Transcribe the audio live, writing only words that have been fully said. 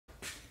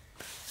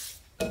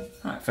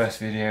First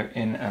video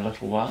in a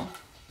little while,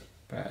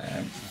 but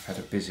I've had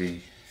a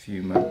busy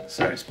few months,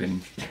 so it's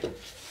been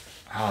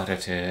harder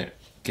to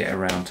get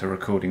around to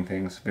recording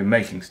things. I've been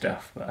making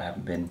stuff, but I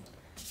haven't been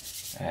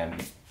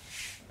as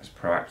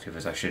proactive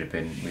as I should have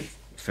been with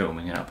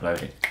filming and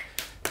uploading.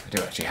 I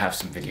do actually have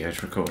some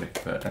videos recorded,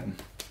 but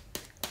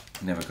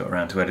never got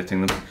around to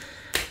editing them.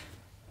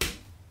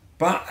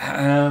 But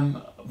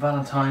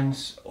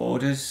Valentine's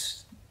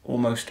orders,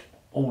 almost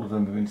all of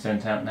them have been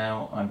sent out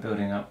now. I'm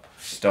building up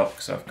stock,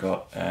 so I've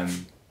got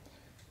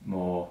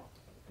more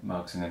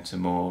mugs and then some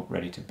more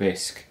ready to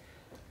bisque,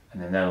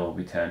 and then they'll all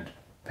be turned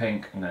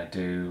pink. I'm going to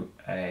do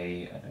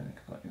I don't think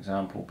I've got an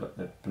example, but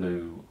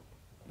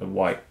the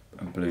white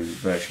and blue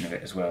version of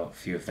it as well, a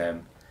few of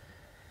them,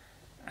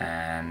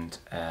 and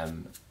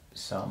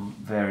some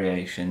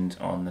variations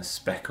on the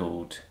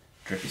speckled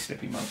drippy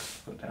slippy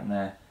mugs I've got down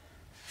there.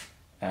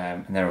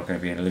 And they're all going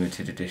to be in a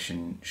limited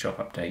edition shop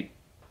update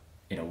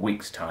in a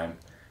week's time,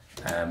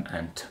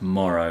 and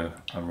tomorrow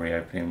I'm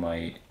reopening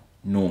my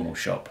normal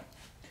shop,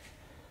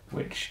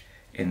 which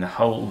in the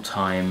whole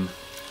time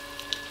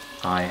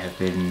I have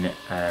been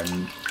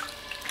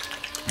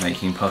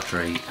making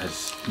pottery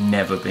has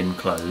never been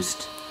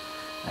closed.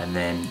 And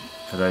then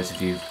for those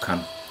of you who've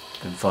kind of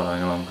been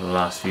following along for the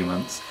last few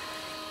months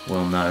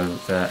will know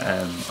that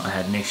I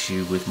had an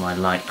issue with my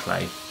light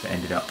clay that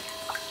ended up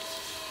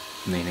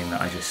meaning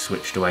that I just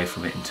switched away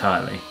from it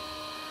entirely,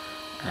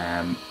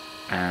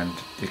 and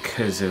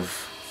because of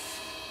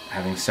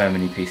having so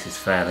many pieces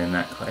fail in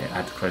that clay, I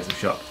had to close the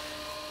shop,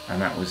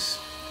 and that was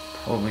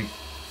probably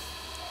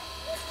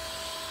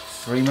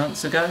 3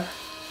 months ago.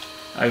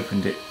 I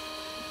opened it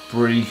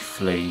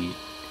briefly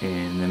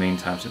in the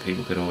meantime so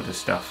people could order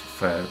stuff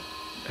for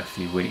a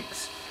few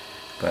weeks,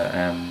 but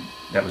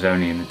that was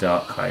only in the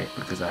dark clay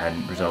because I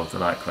hadn't resolved the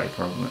light clay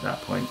problem at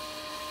that point,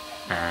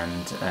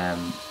 and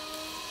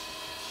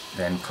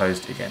then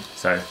closed it again.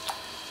 So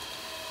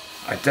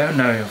I don't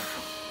know if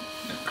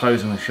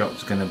closing the shop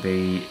is going to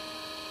be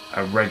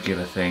a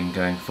regular thing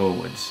going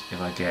forwards if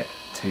I get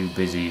too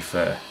busy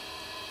for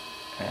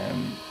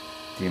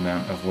the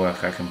amount of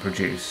work I can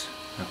produce.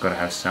 I've got to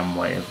have some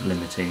way of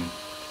limiting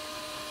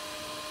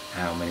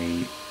how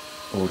many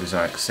orders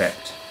I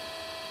accept,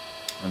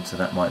 and so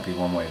that might be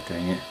one way of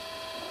doing it.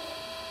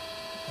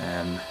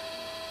 I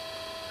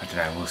don't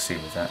know, we'll see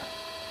with that.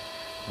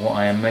 What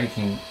I am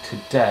making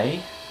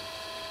today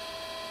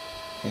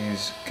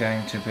is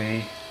going to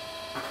be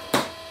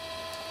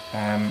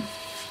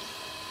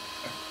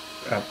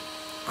a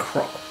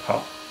crock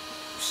pot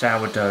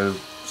sourdough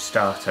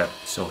starter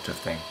sort of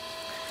thing.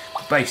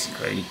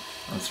 Basically,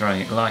 I'm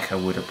throwing it like I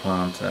would a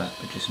planter,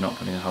 but just not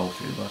putting a hole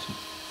through the bottom,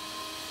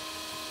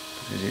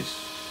 because it's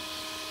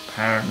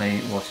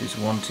apparently what is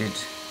wanted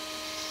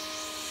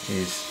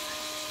is,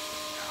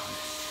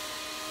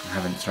 I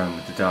haven't thrown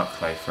with the dark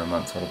clay for a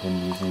month, but I've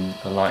been using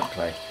the light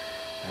clay,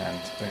 and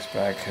this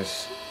bag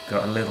has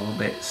got a little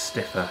bit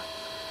stiffer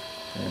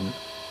than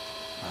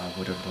I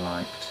would have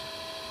liked.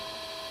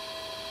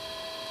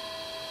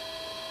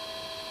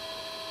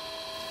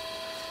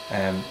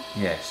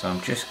 Yeah, so I'm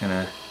just going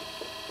to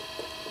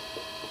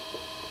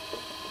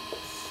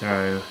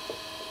throw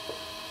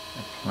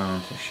a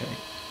planter shape,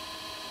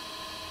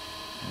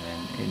 and then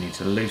it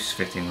needs a loose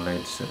fitting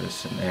lid so there's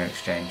some air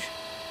exchange,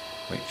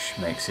 which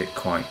makes it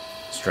quite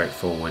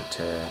straightforward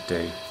to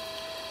do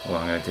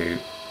what I'm going to do.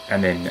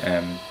 And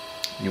then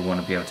you'll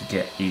want to be able to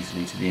get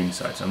easily to the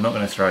inside, so I'm not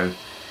going to throw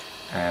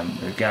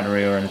a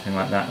gallery or anything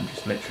like that. I'm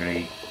just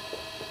literally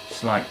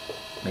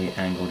slightly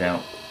angled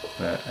out,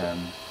 but I've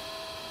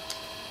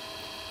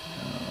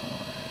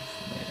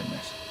made a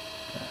mess.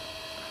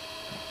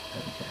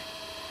 There we go.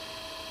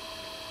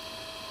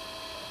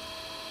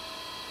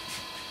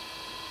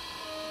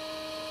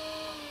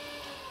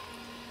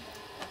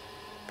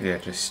 But yeah,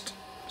 just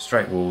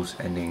straight walls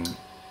ending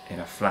in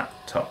a flat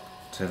top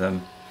to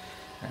them,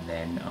 and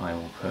then I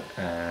will put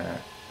a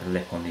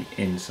lip on the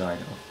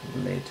inside of the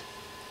lid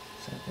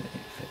so that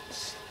it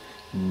fits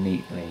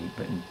neatly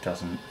but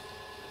doesn't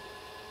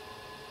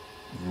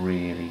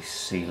really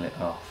seal it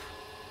off.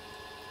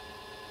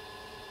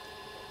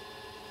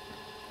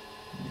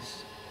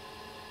 This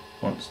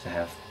wants to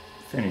have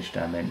finished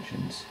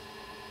dimensions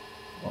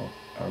of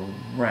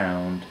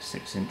around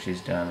 6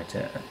 inches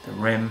diameter at the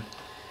rim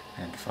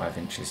and 5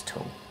 inches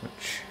tall,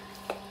 which,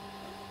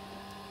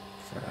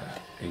 for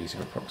ease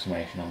of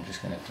approximation, I'm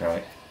just going to throw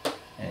it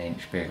an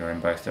inch bigger in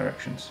both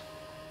directions.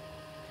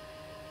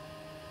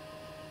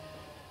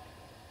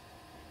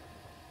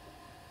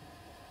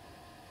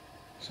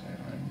 So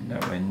I'm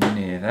nowhere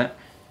near that.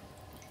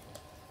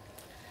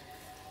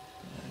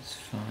 That's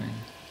fine.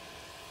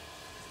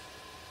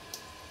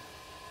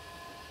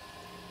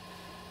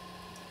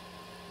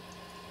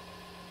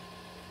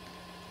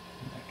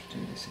 I have to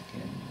do this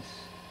again.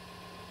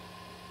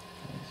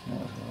 It's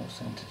not as well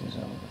centered as I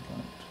would have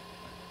liked.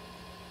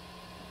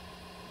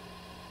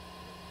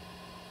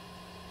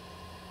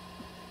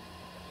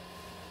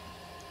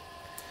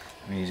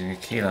 I'm using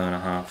 1.5 kilos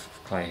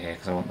of clay here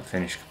because I want the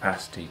finished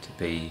capacity to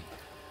be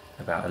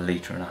about 1.5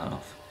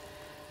 litres,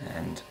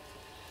 and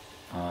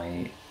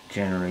I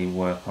generally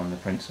work on the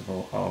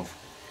principle of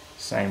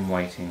same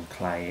weight in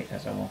clay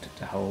as I want it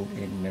to hold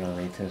in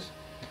millilitres,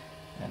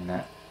 and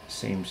that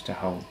seems to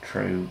hold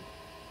true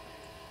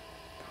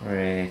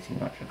pretty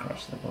much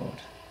across the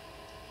board.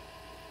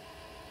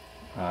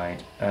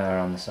 I'd err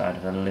on the side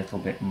of a little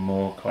bit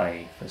more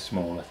clay for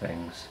smaller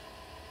things,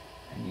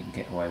 and you can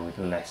get away with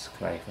less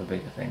clay for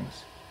bigger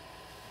things.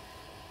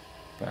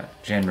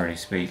 But generally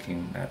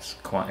speaking, that's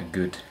quite a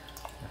good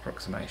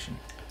approximation.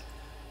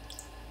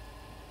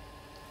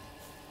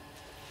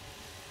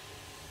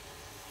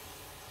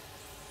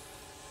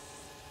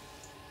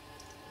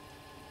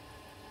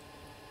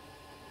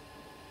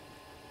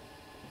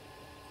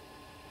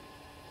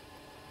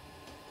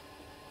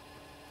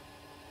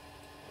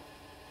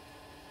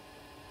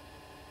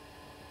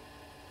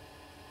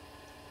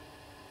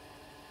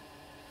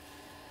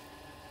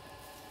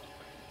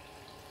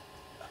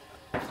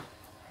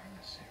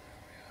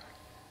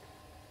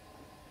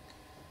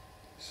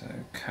 So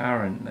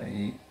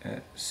currently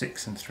at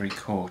 6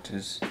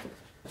 3/4,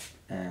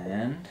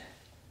 and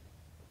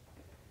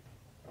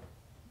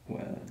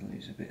well, I'll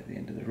lose a bit at the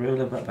end of the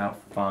ruler, but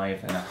about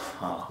 5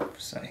 1/2,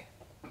 say.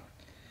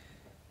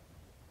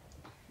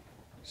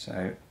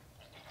 So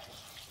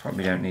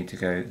probably don't need to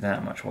go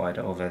that much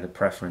wider, although the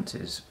preference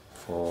is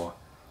for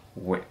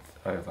width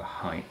over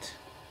height,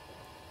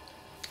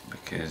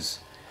 because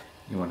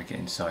you want to get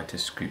inside to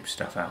scoop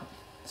stuff out.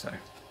 So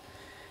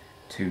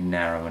too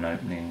narrow an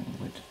opening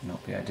would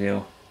not be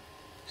ideal.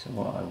 So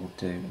what I will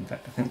do, in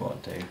fact I think what I'll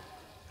do,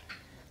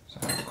 so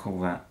I'll call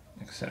that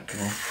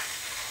acceptable.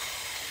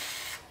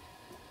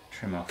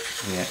 Trim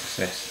off the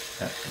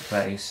excess at the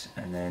base,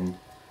 and then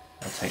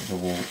I'll take the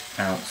wall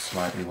out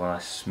slightly while I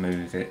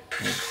smooth it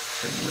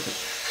with the wood.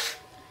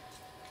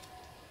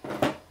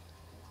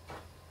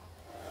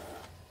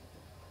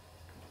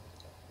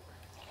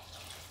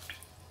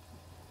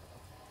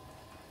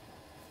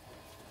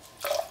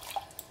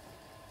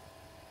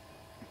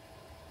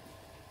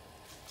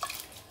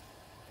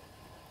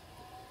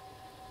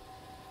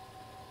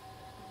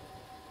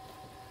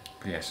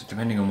 But yeah, so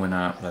depending on when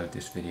I upload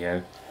this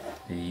video,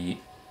 the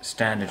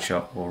standard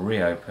shop will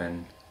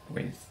reopen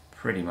with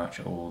pretty much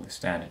all the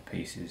standard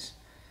pieces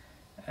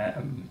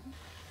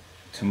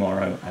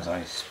tomorrow as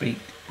I speak,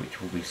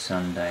 which will be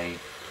Sunday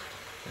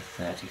the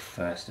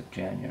 31st of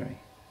January.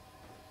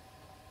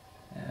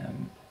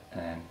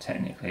 And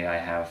technically I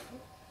have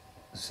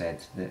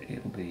said that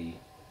it will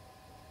be,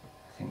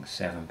 I think,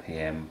 7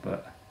 PM,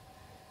 but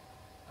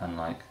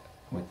unlike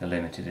with the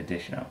limited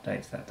edition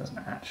updates, that doesn't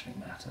actually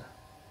matter.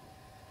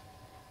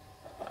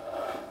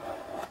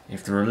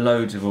 If there are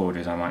loads of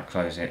orders, I might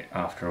close it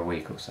after a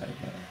week or so,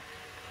 but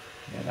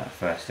yeah, that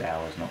first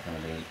hour is not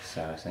going to be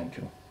so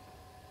essential.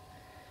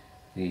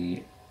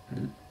 The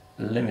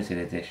limited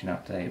edition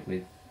update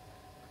with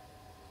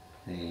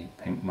the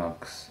pink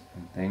mugs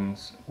and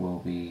things will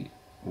be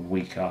a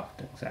week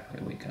after,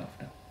 exactly a week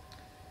after.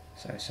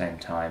 So same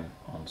time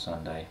on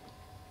Sunday,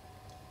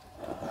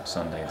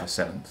 Sunday the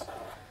 7th.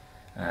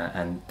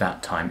 And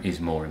that time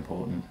is more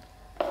important,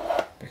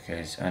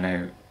 because I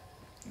know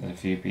there's a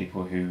few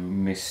people who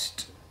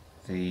missed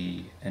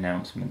the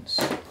announcements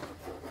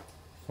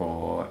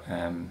for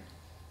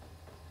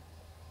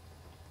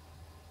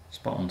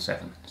Spot on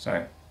 7.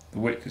 So the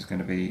width is going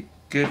to be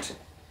good,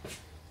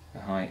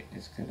 the height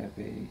is going to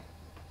be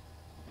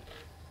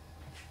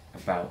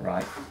about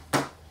right,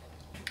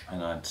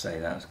 and I'd say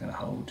that's going to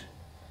hold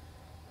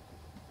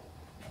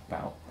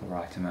about the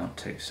right amount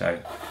too.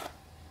 So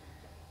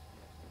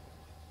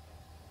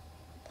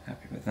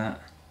happy with that.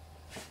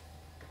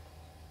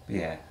 But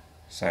yeah,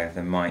 so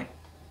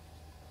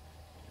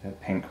the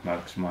pink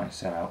mugs might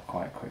sell out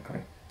quite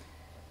quickly.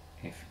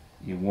 If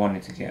you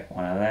wanted to get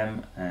one of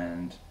them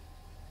and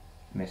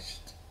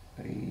missed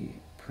the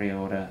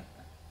pre-order,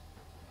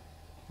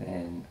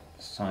 then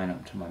sign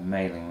up to my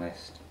mailing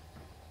list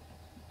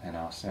and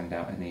I'll send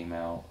out an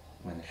email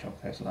when the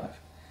shop goes live.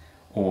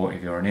 Or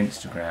if you're on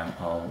Instagram,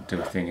 I'll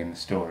do a thing in the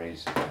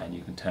stories and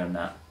you can turn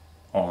that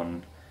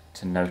on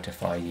to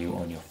notify you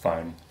on your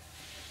phone.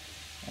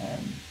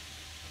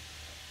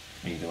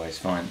 Either way is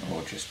fine,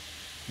 or just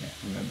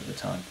remember the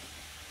time.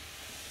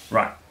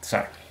 Right,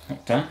 so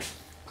that's done.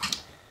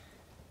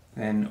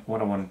 Then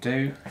what I want to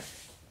do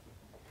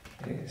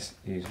is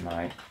use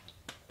my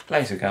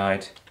laser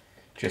guide,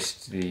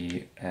 just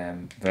the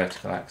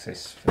vertical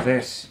axis for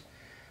this.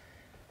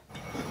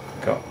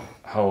 Got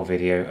a whole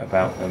video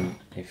about them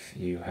if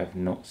you have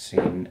not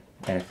seen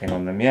anything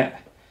on them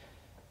yet.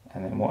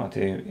 And then what I'll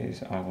do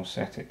is I will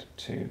set it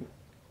to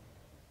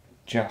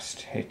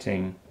just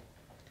hitting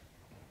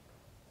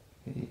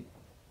the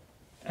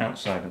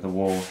outside of the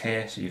wall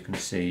here, so you can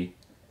see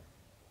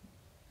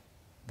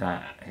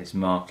that is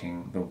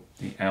marking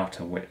the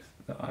outer width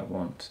that I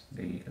want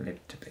the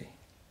lid to be.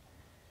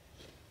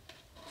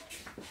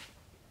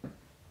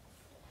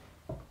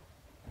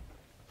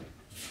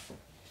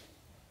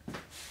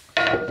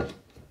 What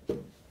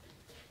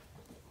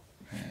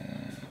I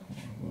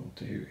will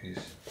do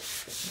is,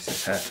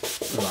 this has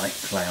had light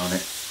clay on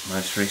it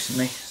most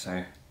recently,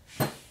 so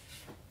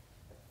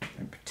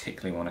don't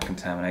particularly want to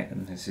contaminate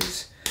them. This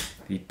is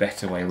the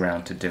better way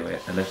round to do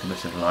it. A little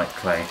bit of light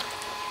clay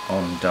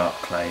on dark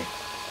clay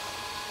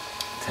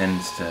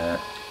tends to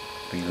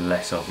be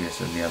less obvious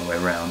than the other way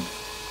around,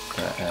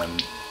 but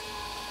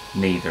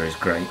neither is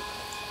great.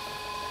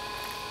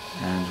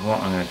 And what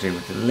I'm going to do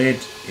with the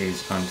lid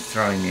is I'm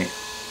throwing it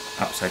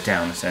upside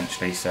down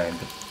essentially, so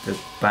the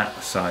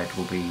back side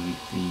will be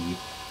the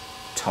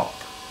top,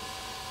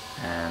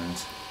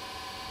 and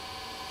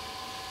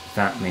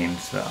that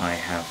means that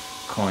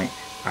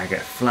I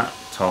get a flat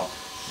top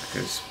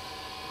because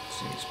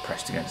see, it's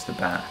pressed against the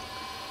back,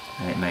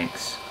 and it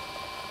makes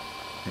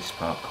this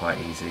part quite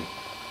easy.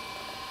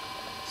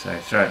 So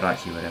throw it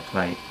like you would a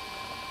plate,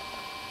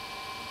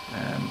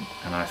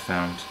 and I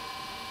found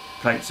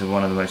plates are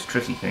one of the most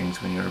tricky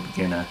things when you're a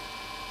beginner,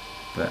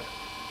 but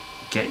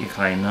get your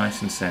clay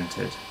nice and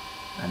centered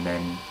and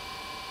then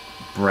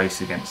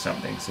brace against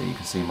something. So you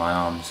can see my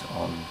arms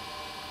on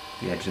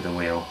the edge of the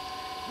wheel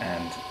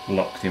and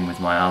locked in with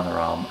my other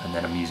arm, and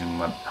then I'm using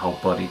my whole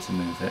body to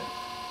move it.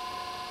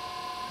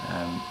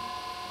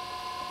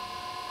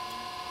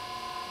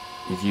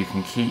 If you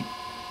can keep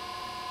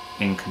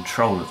in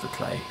control of the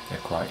clay, they're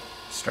quite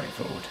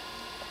straightforward.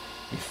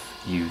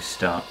 If you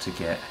start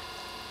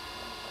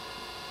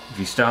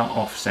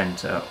off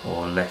centre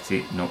or let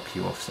it knock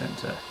you off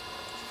centre,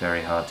 it's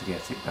very hard to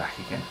get it back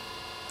again.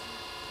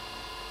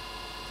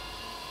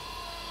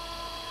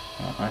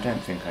 I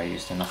don't think I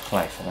used enough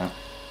clay for that,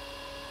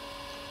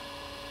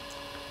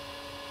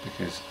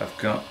 because I've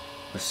got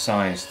the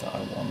size that I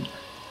want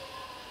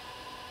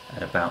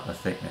at about the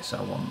thickness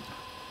I want.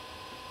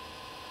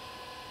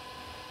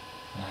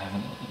 I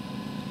haven't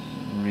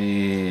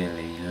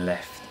really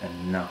left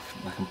enough.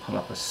 I can pull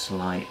up a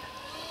slight,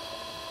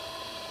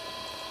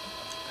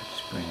 I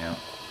just bring out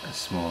a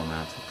small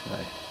amount of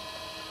clay.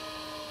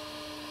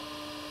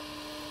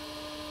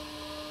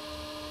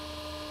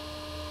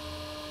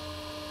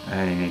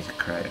 I only need to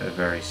create a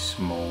very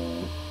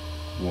small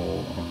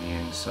wall on the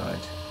inside.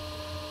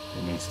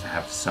 It needs to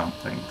have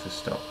something to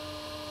stop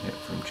it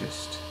from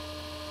just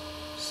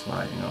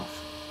sliding off.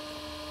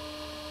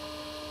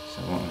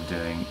 So what I'm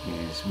doing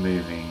is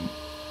moving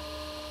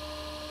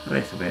a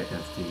little bit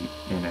of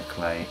the inner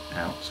clay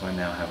out, so I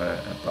now have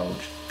a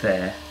bulge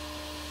there,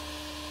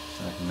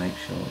 so I can make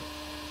sure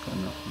I've got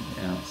enough on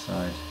the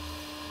outside.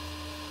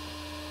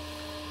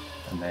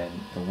 And then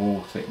the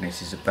wall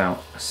thickness is about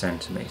 1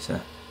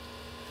 centimetre.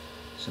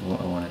 So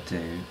what I want to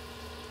do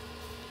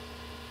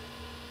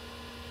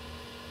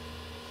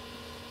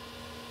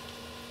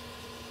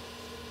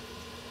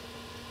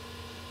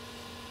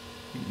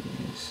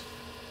is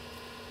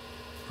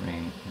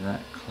bring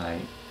that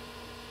clay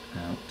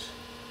out,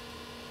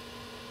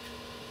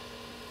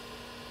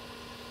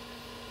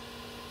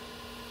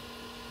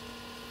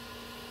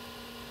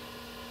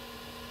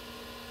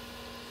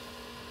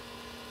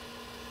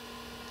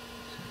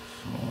 to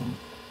form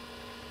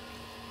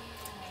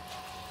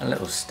a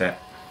little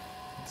step.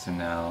 So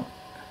now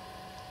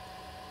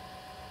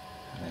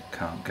they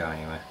can't go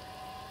anywhere.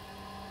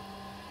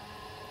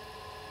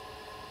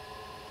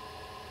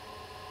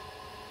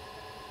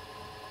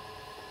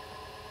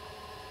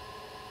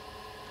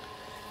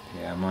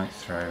 Yeah, I might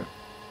throw,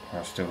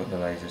 I've still got the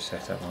laser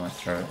set up, I might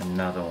throw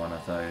another one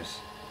of those.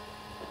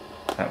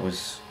 That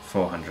was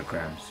 400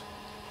 grams.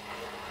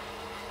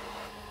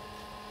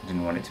 I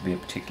didn't want it to be a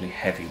particularly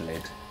heavy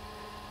lid,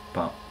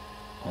 but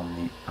on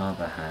the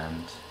other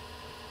hand,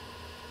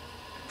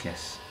 I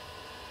guess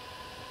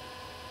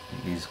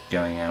it is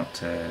going out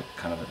to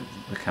kind of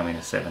becoming a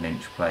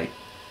 7-inch plate.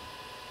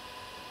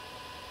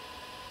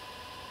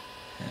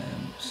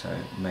 So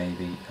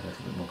maybe a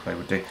little bit more clay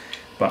would do,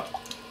 but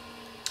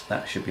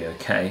that should be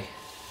okay.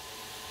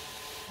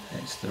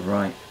 It's the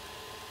right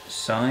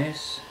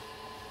size.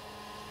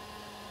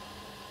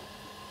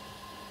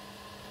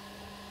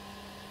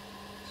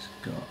 It's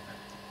got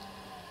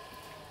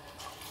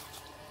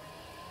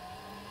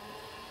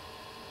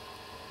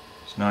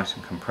it's nice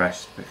and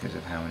compressed because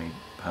of how many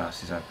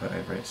passes I put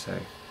over it, so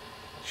it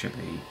should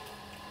be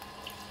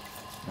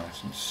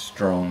nice and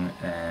strong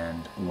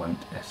and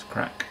won't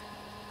crack.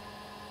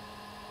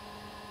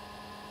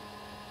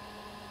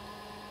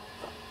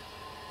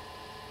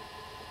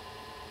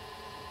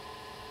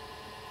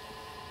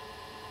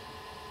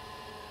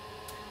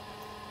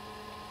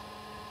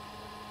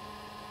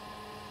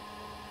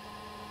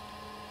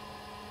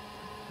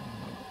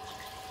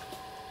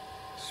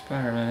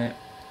 Spare a minute,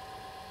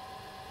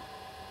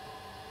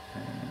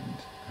 and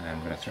I'm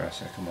going to throw a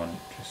second one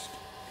just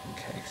in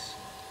case.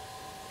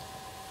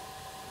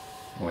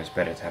 Always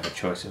better to have a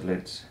choice of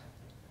lids,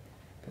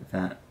 but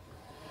that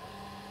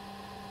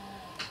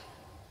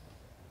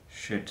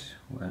should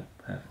work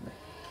perfectly.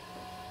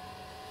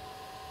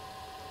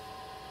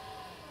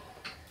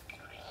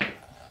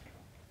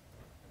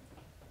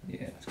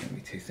 Yeah, it's going to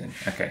be too thin.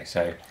 Okay,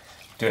 so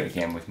do it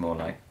again with more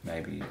like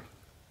maybe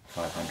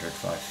 500,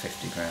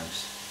 550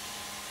 grams.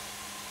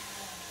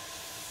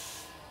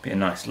 Be a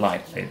nice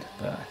light lid,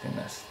 but I think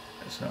that's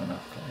not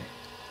enough clay.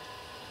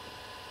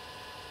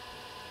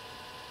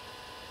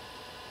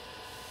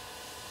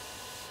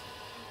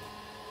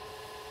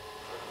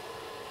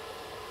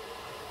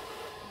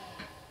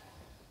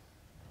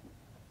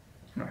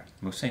 Right,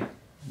 we'll see.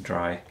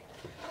 Dry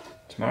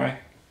tomorrow.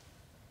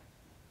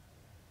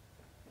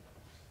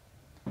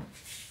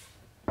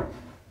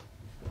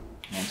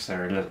 Once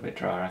they're a little bit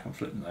drier, I can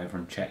flip them over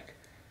and check,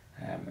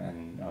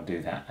 and I'll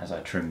do that as I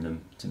trim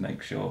them to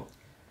make sure.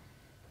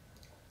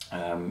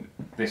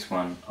 This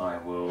one I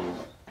will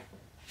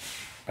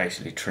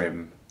basically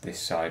trim this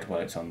side while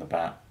it's on the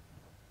bat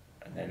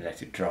and then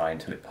let it dry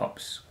until it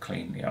pops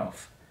cleanly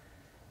off,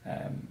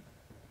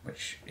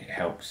 which it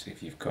helps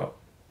if you've got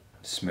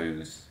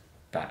smooth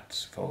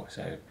bats for.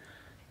 So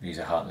these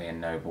are Hartley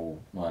and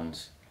Noble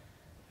ones,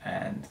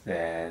 and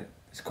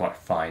it's quite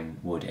fine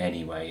wood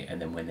anyway,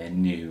 and then when they're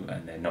new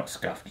and they're not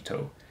scuffed at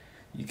all,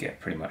 you get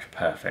pretty much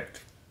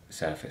perfect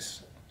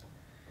surface.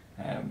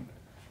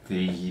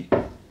 The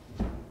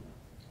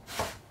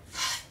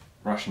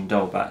Russian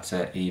doll bats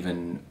are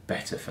even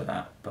better for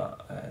that,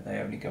 but they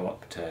only go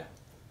up to,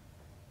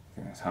 I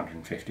think that's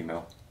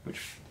 150mm,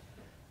 which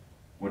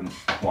wouldn't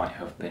quite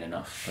have been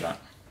enough for that.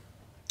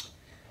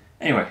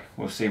 Anyway,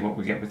 we'll see what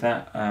we get with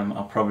that.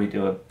 I'll probably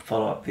do a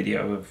follow-up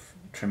video of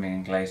trimming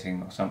and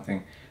glazing or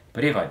something,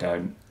 but if I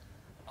don't,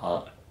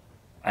 I'll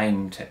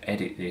aim to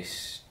edit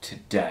this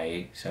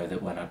today so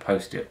that when I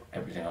post it,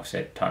 everything I've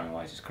said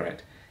timing-wise is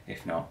correct.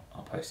 If not,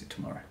 I'll post it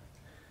tomorrow.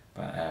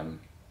 But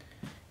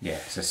yeah,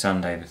 so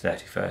Sunday the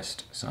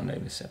 31st, Sunday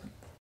the 7th.